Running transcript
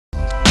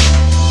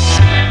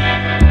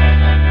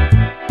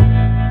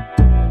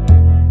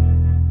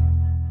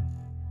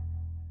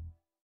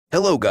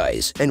Hello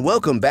guys, and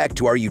welcome back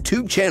to our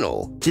YouTube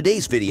channel.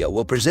 Today's video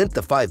will present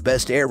the 5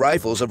 best air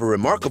rifles of a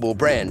remarkable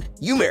brand,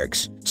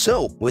 Umarex.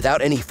 So,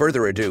 without any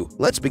further ado,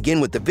 let's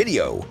begin with the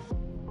video.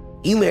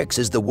 Umarex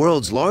is the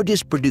world's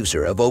largest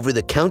producer of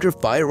over-the-counter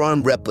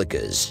firearm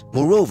replicas.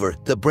 Moreover,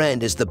 the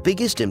brand is the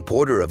biggest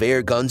importer of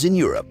air guns in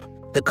Europe.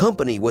 The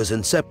company was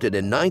incepted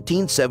in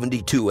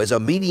 1972 as a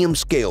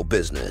medium-scale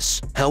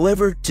business.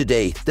 However,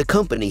 today, the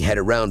company had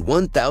around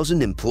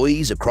 1,000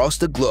 employees across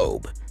the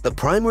globe. The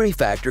primary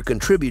factor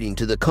contributing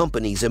to the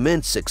company's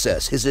immense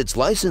success is its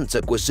license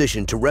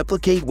acquisition to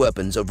replicate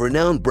weapons of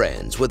renowned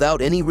brands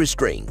without any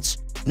restraints.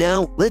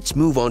 Now, let's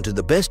move on to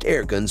the best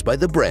airguns by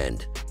the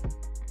brand.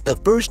 The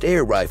first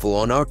air rifle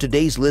on our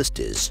today's list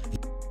is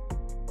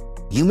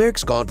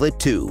Umarex Gauntlet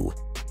 2.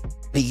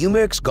 The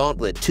Umarex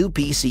Gauntlet 2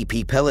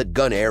 PCP pellet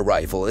gun air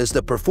rifle is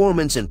the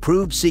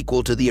performance-improved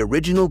sequel to the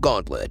original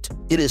Gauntlet.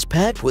 It is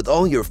packed with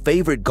all your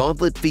favorite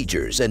Gauntlet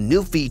features and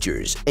new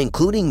features,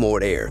 including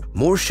more air,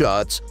 more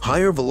shots,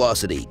 higher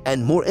velocity,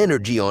 and more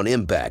energy on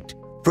impact.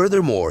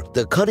 Furthermore,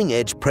 the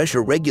cutting-edge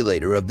pressure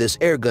regulator of this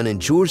airgun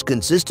ensures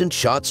consistent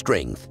shot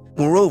strength.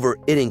 Moreover,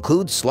 it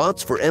includes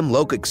slots for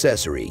M-LOK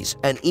accessories,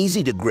 an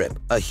easy-to-grip,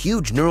 a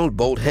huge knurled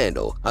bolt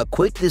handle, a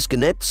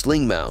quick-disconnect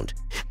sling mount,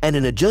 and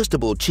an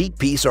adjustable cheek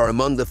piece are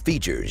among the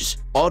features.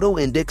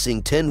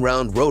 Auto-indexing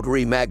 10-round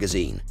rotary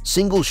magazine,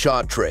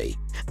 single-shot tray,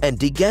 and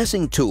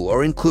degassing tool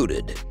are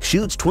included.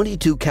 Shoots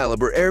 22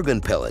 caliber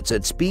airgun pellets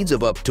at speeds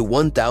of up to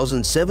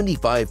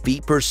 1,075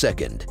 feet per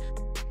second.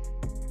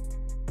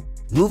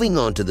 Moving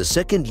on to the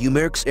second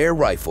Umarex air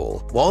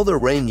rifle, Walther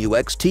Reign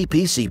UXT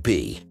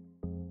PCP.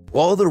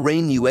 Walther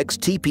Reign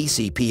UXT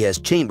PCP has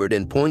chambered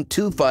in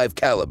 .25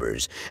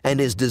 calibers and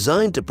is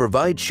designed to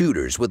provide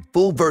shooters with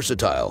full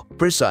versatile,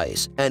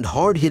 precise, and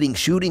hard-hitting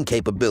shooting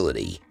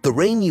capability. The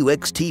Reign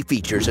UXT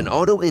features an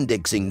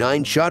auto-indexing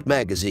 9-shot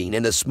magazine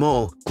and a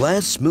small,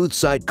 glass smooth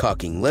side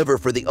cocking lever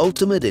for the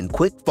ultimate in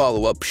quick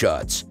follow-up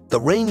shots.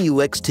 The Reign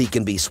UXT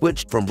can be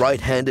switched from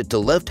right-handed to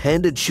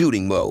left-handed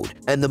shooting mode,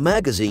 and the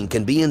magazine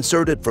can be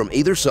inserted from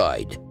either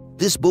side.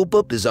 This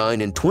bullpup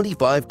design in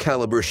 .25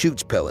 caliber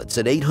shoots pellets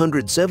at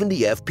 870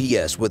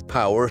 FPS with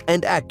power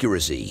and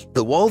accuracy.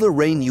 The Walther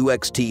Reign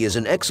UXT is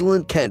an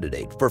excellent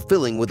candidate for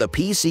filling with a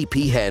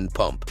PCP hand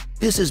pump.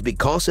 This is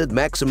because its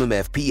maximum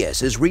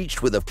FPS is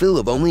reached with a fill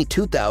of only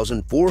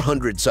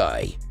 2,400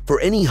 psi. For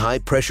any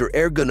high-pressure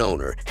airgun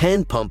owner,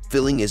 hand pump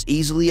filling is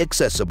easily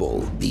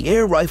accessible. The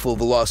air rifle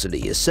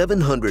velocity is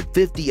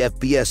 750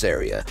 FPS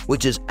area,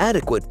 which is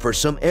adequate for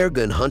some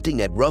airgun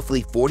hunting at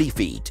roughly 40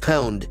 feet.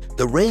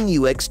 The Reign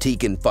UXT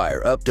can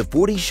fire up to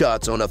 40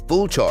 shots on a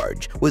full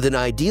charge, with an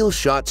ideal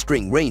shot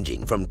string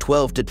ranging from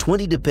 12 to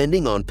 20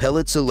 depending on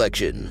pellet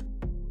selection.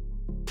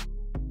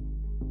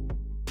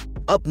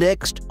 Up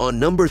next, on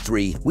number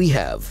 3, we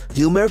have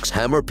Umarex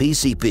Hammer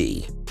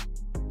PCP.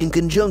 In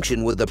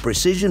conjunction with a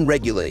precision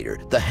regulator,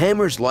 the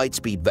hammer's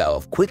lightspeed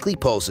valve quickly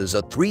pulses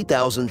a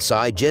 3,000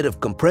 psi jet of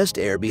compressed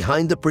air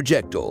behind the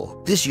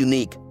projectile. This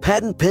unique,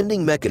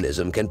 patent-pending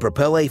mechanism can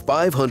propel a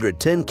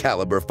 510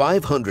 caliber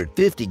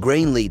 550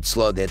 grain lead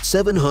slug at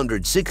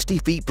 760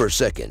 feet per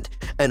second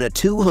and a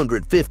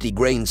 250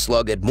 grain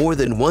slug at more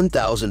than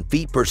 1,000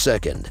 feet per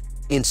second.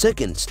 In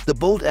seconds, the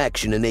bolt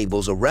action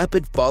enables a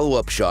rapid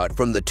follow-up shot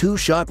from the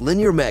 2-shot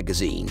linear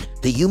magazine.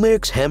 The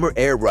Umarex Hammer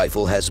air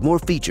rifle has more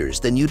features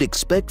than you'd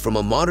expect from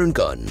a modern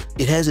gun.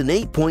 It has an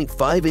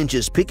 8.5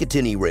 inches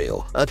Picatinny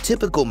rail, a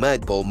typical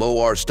Magpul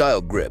Moar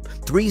style grip,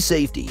 3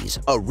 safeties,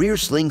 a rear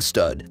sling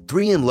stud,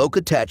 3 M-LOK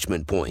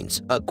attachment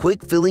points, a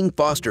quick filling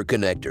Foster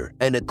connector,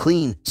 and a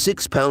clean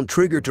 6-pound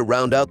trigger to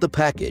round out the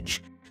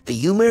package. The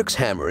Umarex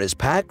Hammer is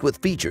packed with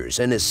features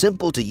and is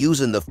simple to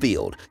use in the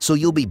field, so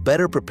you'll be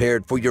better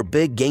prepared for your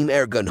big game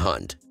airgun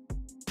hunt.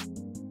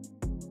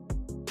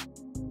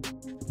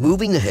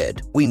 Moving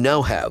ahead, we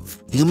now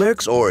have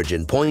Umarex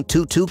Origin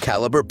 .22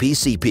 caliber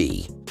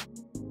PCP.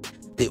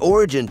 The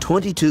Origin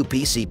 22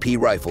 PCP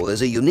rifle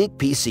is a unique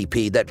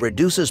PCP that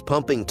reduces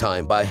pumping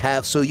time by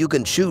half so you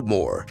can shoot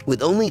more.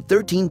 With only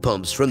 13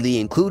 pumps from the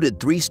included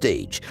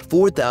 3-stage,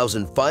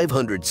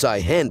 4,500 psi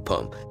hand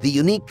pump, the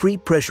unique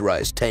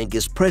pre-pressurized tank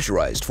is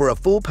pressurized for a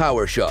full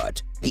power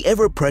shot. The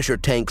ever-pressure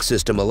tank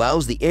system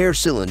allows the air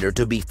cylinder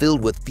to be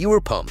filled with fewer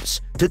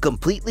pumps. To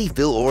completely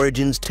fill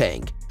Origin's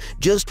tank,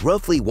 just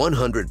roughly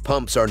 100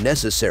 pumps are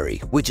necessary,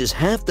 which is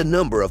half the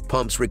number of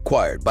pumps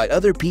required by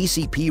other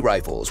PCP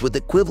rifles with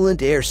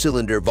equivalent air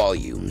cylinder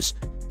volumes.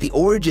 The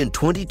Origin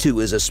 22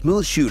 is a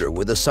smooth shooter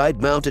with a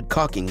side-mounted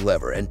cocking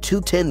lever and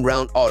 2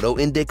 10-round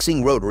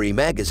auto-indexing rotary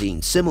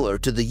magazines similar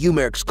to the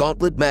Umarex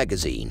Gauntlet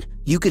magazine.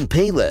 You can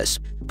pay less,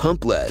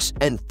 pump less,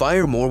 and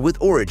fire more with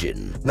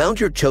Origin. Mount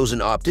your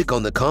chosen optic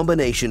on the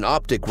combination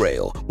optic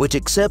rail, which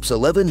accepts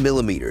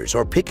 11mm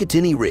or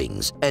Picatinny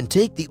rings, and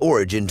take the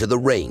Origin to the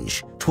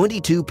range.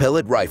 22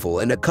 pellet rifle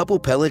and a couple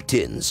pellet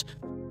tins.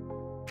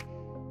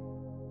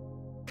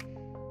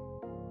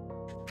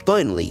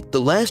 Finally, the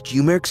last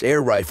Umarex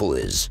air rifle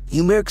is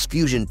Umarex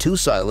Fusion 2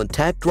 Silent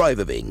Tack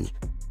Driving.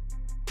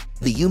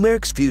 The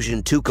Umarex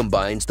Fusion 2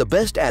 combines the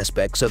best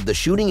aspects of the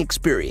shooting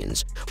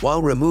experience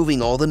while removing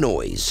all the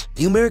noise.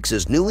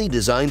 Umarex's newly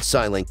designed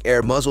silent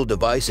air muzzle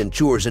device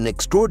ensures an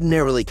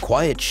extraordinarily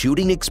quiet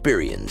shooting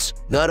experience.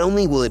 Not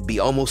only will it be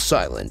almost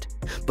silent,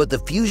 but the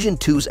Fusion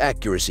 2's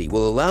accuracy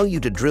will allow you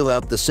to drill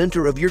out the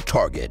center of your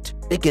target.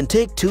 It can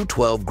take two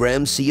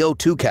 12-gram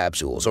CO2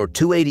 capsules or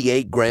two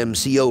 88-gram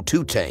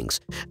CO2 tanks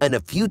and a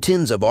few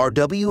tins of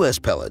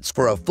RWS pellets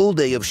for a full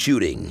day of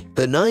shooting.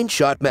 The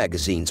 9-shot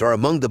magazines are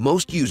among the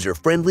most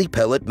user-friendly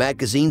pellet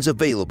magazines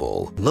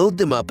available. Load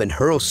them up and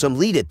hurl some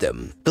lead at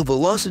them. The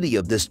velocity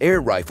of this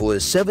air rifle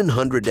is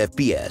 700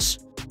 FPS.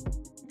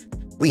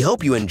 We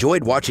hope you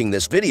enjoyed watching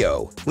this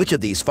video. Which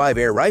of these 5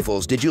 air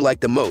rifles did you like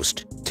the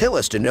most? Tell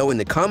us to know in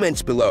the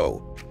comments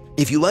below.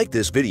 If you like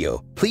this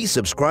video, please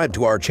subscribe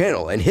to our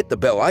channel and hit the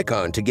bell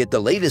icon to get the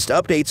latest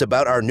updates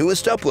about our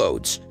newest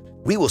uploads.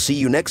 We will see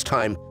you next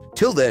time.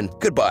 Till then,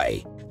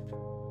 goodbye.